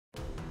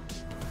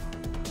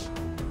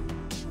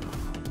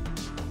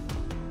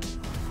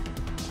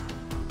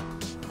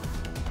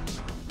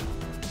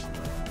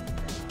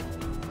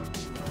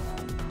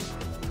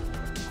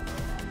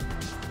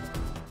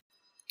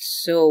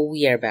So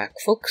we are back,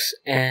 folks,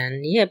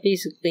 and yeah,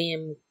 basically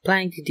I'm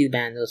planning to do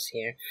bundles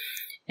here,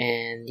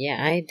 and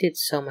yeah, I did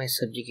sell my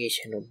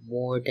subjugation of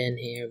Warden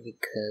here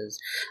because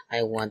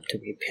I want to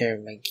repair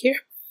my gear,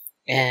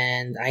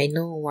 and I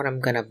know what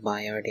I'm gonna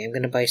buy already. I'm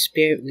gonna buy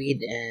Spirit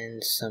Weed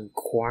and some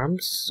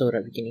Quarms so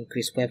that we can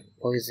increase weapon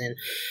poison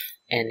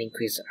and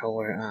increase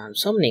our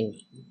summoning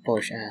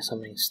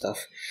summoning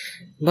stuff.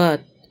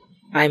 But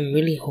I'm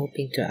really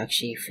hoping to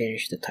actually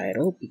finish the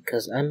title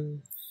because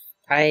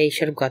I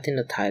should have gotten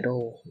the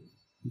title,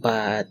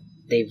 but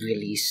they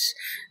released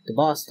the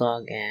boss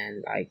dog,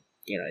 and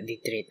they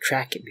didn't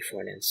track it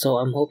before then. So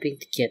I'm hoping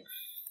to get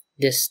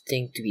this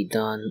thing to be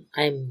done.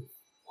 I'm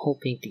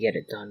hoping to get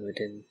it done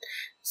within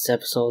this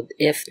episode.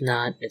 If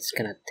not, it's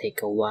gonna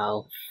take a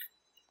while.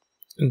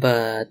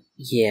 But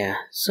yeah,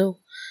 so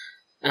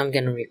I'm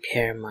gonna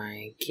repair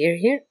my gear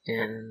here,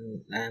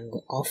 and I'm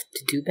off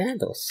to do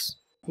bundles.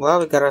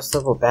 Well, we got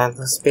ourselves a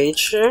bundles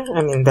page here.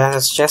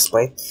 Bundles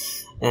chestplate,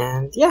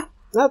 and yeah.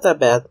 Not that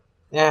bad.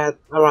 At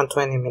around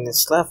 20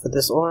 minutes left with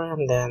this aura,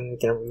 and then we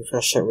can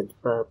refresh it with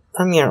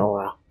Premier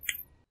Aura.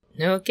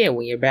 Okay,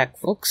 we are back,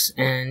 folks,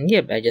 and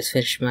yep, I just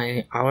finished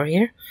my hour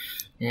here.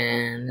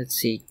 And let's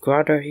see,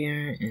 Graardor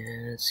here,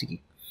 and let's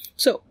see.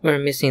 So, we're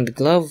missing the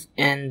glove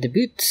and the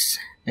boots,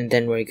 and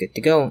then we're good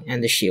to go,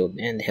 and the shield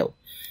and the hilt.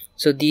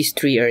 So these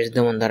three are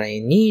the one that I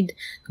need.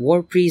 The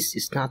War Priest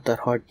is not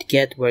that hard to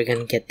get. We're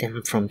gonna get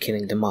them from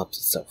killing the mobs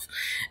itself.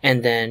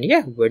 And then,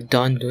 yeah, we're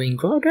done doing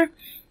Graardor.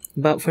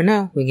 But for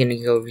now, we're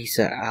gonna go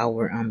reset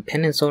our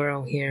penance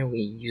aura here.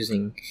 We're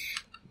using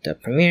the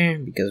premiere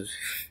because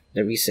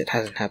the reset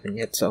hasn't happened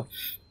yet, so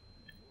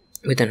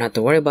we don't have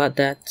to worry about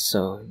that.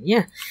 So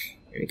yeah,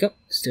 here we go.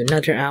 Let's do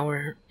another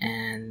hour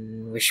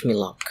and wish me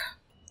luck.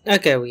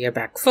 Okay, we are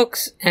back,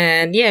 folks,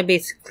 and yeah,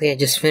 basically I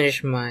just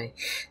finished my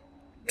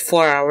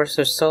 4 hours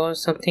or so or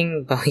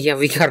something. But yeah,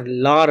 we got a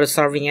lot of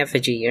starving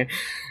effigy here,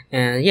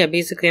 and yeah,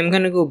 basically I'm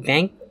gonna go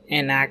bank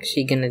and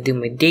actually gonna do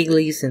my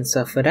dailies and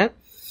stuff for that.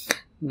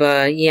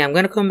 But yeah, I'm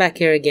gonna come back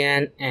here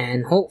again,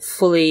 and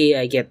hopefully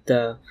I get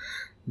the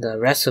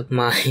rest of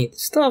my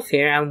stuff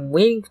here. I'm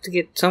waiting to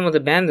get some of the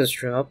bandits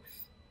drop,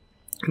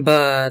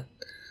 but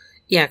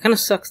yeah, it kind of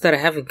sucks that I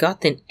haven't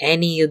gotten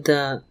any of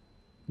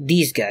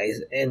these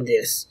guys in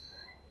this.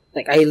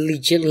 Like, I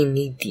legitimately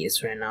need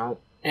these right now,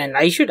 and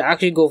I should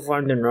actually go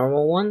farm the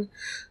normal one.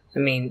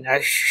 I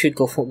should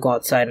go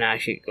outside and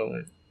actually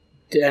go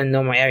to a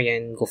normal area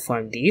and go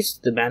farm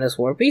the bandits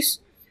war piece.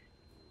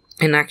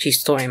 And actually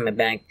store in my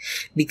bank,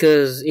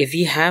 because if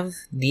you have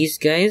these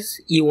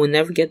guys, you will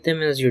never get them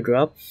as your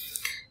drop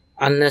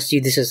unless you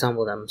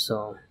disassemble them.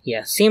 So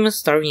yeah, same as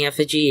starving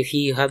effigy. If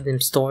you have them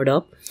stored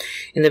up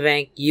in the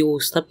bank, you will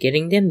stop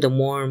getting them the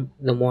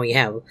more you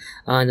have.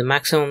 The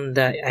maximum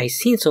that I've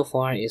seen so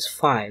far is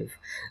 5,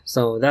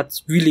 so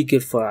that's really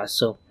good for us.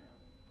 So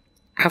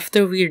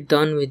after we're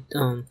done with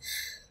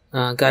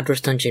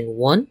Graardor's Dungeon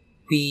 1,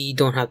 we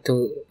don't have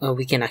to,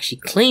 we can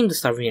actually claim the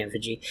starving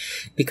effigy,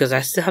 because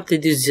I still have to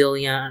do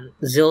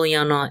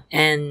Ziliana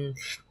and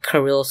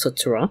Karil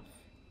Sutura.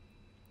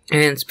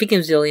 And speaking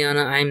of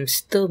Ziliana, I'm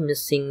still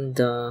missing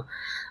the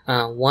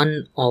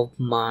one of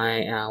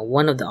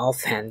the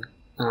offhand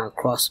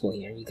crossbow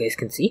here. You guys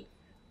can see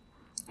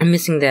I'm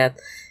missing that.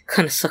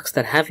 Kind of sucks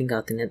that I haven't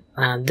gotten it.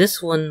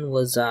 This one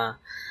was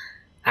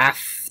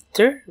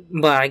after,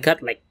 but I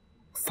got like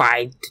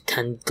 5 to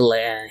 10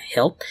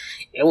 health.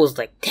 It was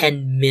like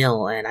 10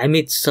 mil, and I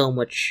made so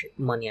much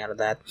money out of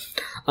that.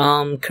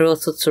 Karil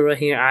Sutsura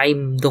here, I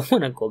don't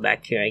want to go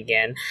back here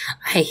again.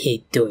 I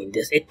hate doing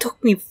this. It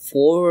took me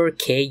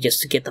 4k just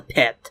to get the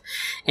pet,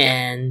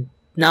 and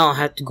now I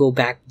have to go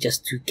back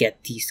just to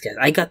get these guys.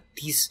 I got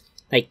these,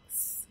 like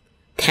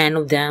 10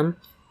 of them.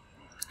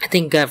 I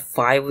think I got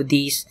 5 of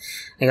these.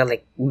 I got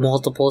like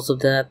multiples of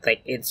that.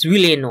 Like, it's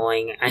really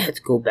annoying. I had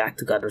to go back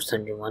to Graardor's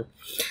Dungeon 1.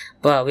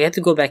 But we have to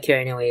go back here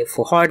anyway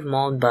for hard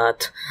mode,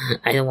 but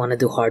I don't want to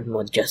do hard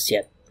mode just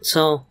yet.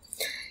 So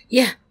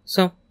yeah,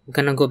 so I'm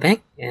gonna go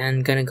back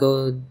and gonna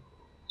go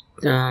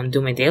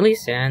do my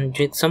dailies and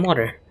drink some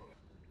water.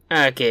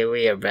 Okay,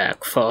 we are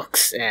back,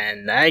 folks,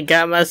 and I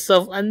got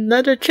myself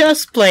another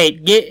chest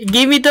plate.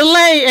 Give me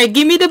the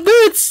give me the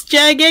boots,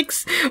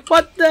 Jagex.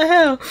 What the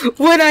hell?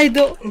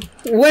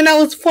 When I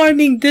was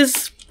farming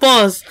this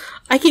boss,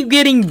 I keep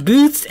getting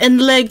boots and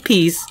leg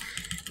piece.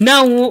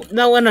 Now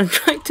when I'm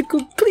trying to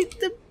complete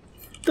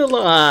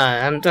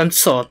I'm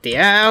salty.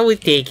 I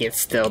would take it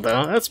still,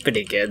 though. That's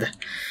pretty good.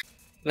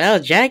 Well,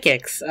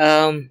 Jagex,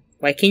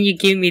 why can't you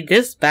give me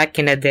this back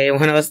in the day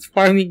when I was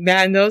farming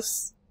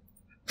Manos?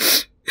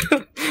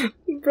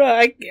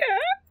 Bro,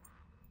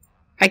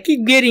 I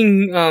keep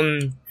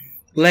getting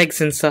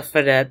legs and stuff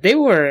like that. They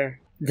were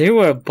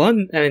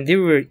abundant. They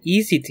were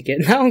easy to get.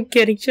 Now I'm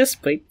getting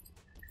chest plate.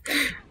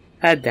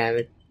 God damn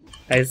it!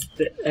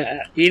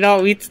 We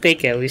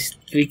take it.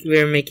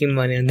 We're making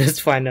money on this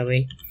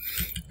finally.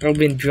 I've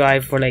been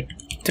dry for like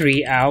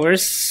 3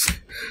 hours,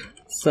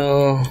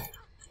 so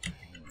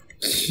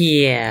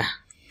yeah.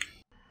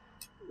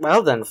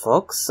 Well then,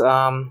 folks.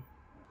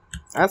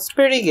 That's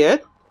pretty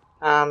good.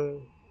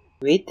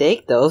 We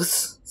take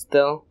those.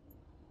 though.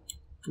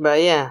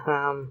 But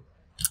yeah,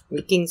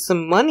 making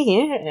some money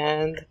here,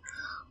 and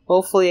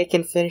hopefully I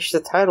can finish the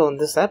title in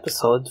this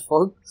episode,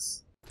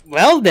 folks.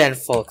 Well then,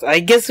 folks, I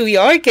guess we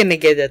are gonna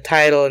get a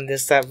title in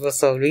this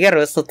episode. We gotta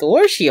wrestle the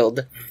War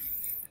Shield.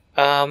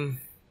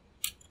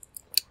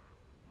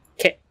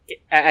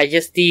 I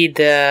just need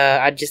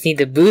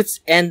the boots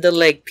and the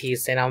leg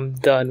piece, and I'm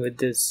done with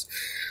this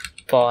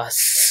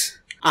boss.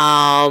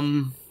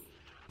 Well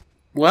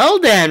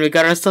then, we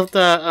got ourselves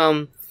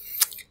a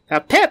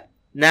pet.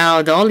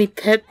 Now the only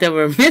pet that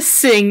we're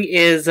missing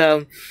is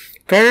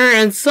prayer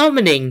and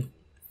summoning.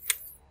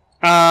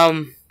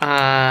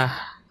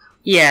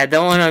 Yeah,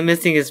 the one I'm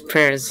missing is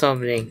prayer and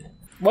summoning.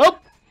 Well,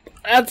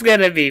 that's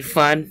gonna be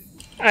fun.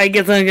 I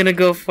guess I'm gonna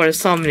go for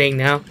summoning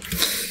now.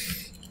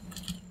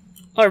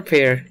 Or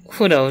prayer.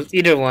 Who knows?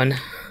 Either one.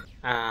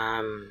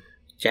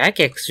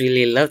 Jagex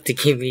really loved to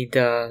give me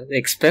the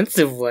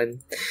expensive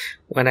one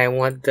when I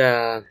want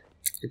the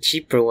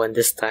cheaper one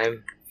this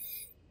time.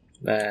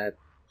 But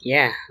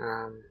yeah,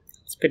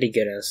 it's pretty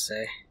good, I'll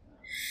say.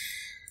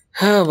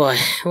 Oh boy,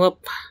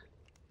 whoop.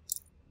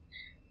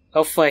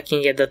 Hopefully I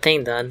can get the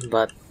thing done,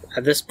 but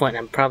at this point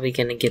I'm probably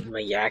gonna get my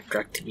yak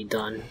truck to be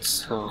done,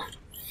 so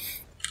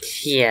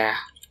yeah.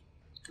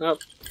 Well,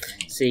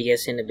 see you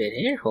guys in a bit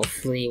here.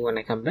 Hopefully when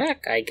I come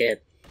back I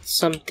get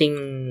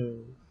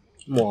something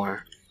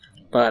more.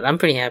 But I'm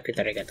pretty happy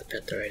that I got the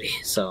pet already,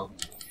 so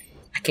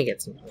I can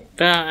get something.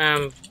 But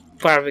I'm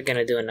probably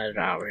gonna do another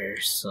hour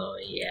here, so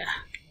yeah.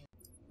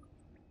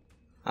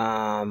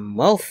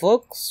 Well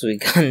folks, we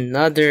got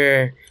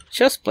another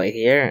chest plate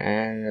here,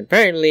 and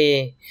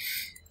apparently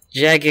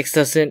Jagex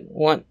doesn't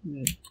want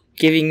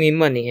giving me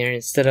money here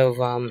instead of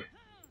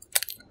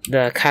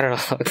the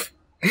catalog.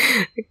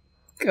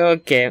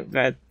 Okay,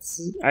 but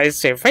I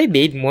say if I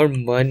made more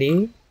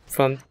money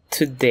from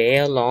today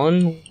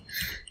alone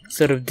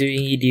instead of doing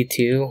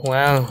ED2,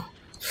 well,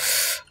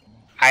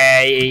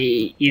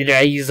 I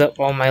use up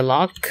all my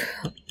luck,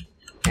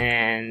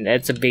 and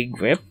that's a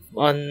big rip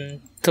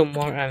on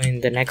tomorrow. I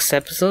mean the next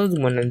episode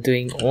when I'm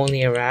doing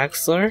only a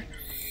Raxor.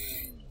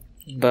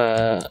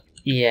 But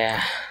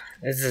yeah,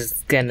 this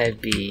is gonna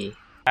be,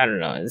 I don't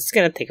know, it's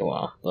gonna take a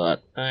while,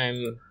 but I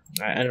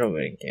don't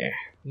really care.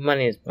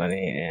 Money is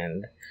money,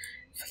 and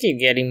if I keep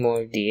getting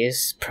more of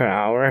these per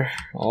hour,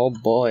 oh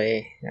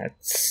boy,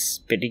 that's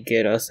pretty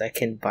good. Also, I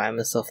can buy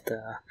myself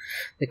the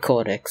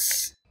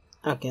codex.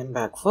 Okay, I'm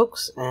back,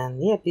 folks,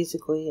 and yeah,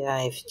 basically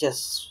I've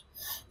just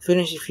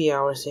finished a few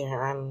hours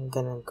here. I'm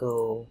gonna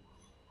go,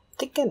 I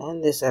think, and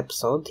end this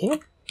episode here.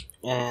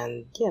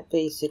 And yeah,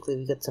 basically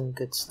we got some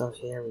good stuff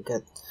here. We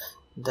got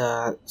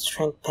the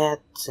strength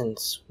pet,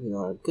 since we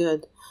are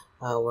good.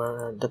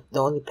 The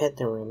only pet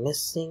that we're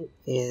missing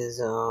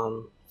is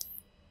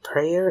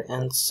prayer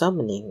and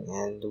summoning,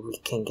 and we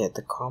can get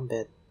the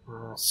combat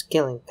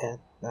skilling pet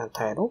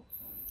title,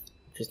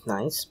 which is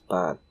nice.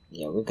 But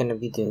yeah, we're gonna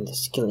be doing the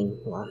skilling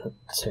one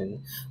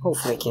soon.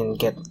 Hopefully I can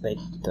get like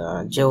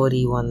the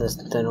Jody one, the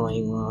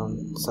annoying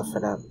one, stuff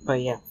like that.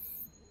 But yeah,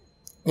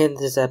 in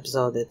this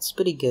episode it's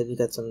pretty good. We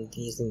got some of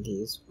these and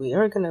these.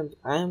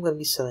 I am gonna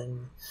be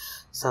selling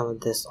some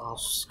of this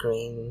off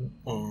screen,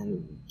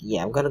 and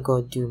yeah, I'm gonna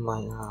go do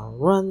my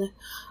run.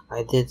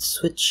 I did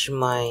switch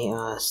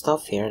my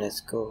stuff here.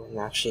 Let's go and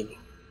actually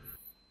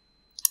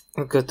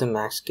go to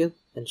max guild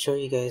and show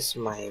you guys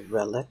my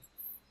relic,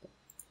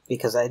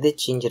 because I did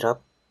change it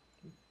up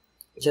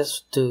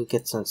just to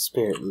get some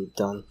spirit root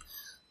done.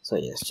 So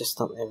yes, just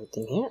dump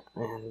everything here,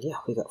 and yeah,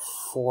 we got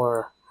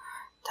 4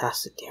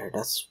 tacit here.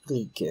 That's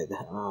really good.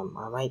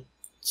 I might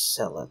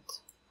sell it,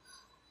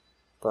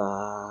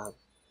 but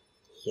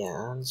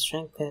yeah, the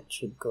strength pet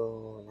should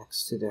go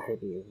next to the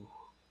herb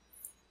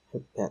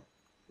pet.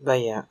 But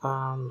yeah,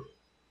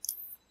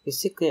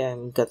 basically I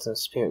got some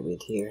spirit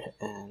root here,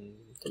 and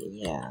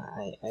yeah,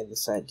 I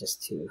decided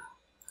just to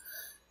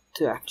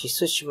actually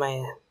switch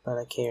my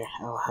relic here.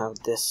 I'll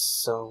have this,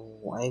 so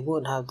I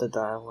won't have the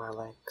dark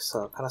relic,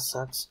 so it kinda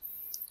sucks.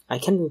 I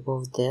can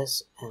remove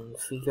this and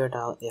figure it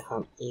out if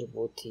I'm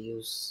able to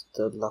use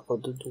the Luck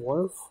of the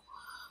Dwarf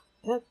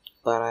pet,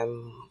 but I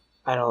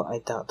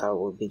doubt that I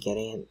will be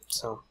getting it,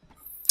 so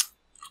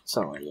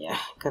yeah,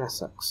 kinda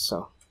sucks.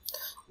 So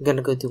I'm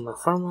gonna go do my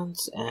farm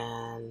runs,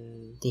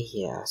 and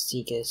yeah, see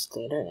you guys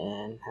later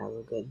and have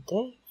a good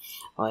day.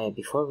 Oh yeah,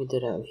 before we do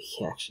that,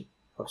 we actually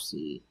I'll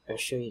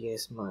show you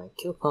guys my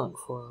kill count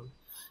for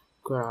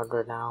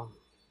Graardor now.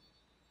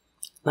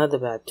 Not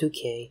about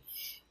 2k.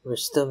 We're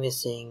still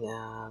missing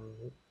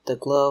the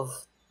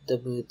glove, the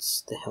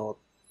boots, the health,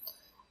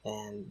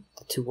 and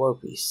the 2 war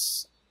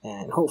beasts,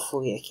 and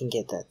hopefully I can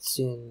get that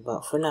soon.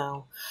 But for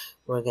now,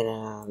 we're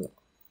gonna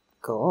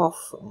go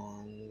off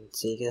and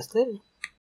see you guys later.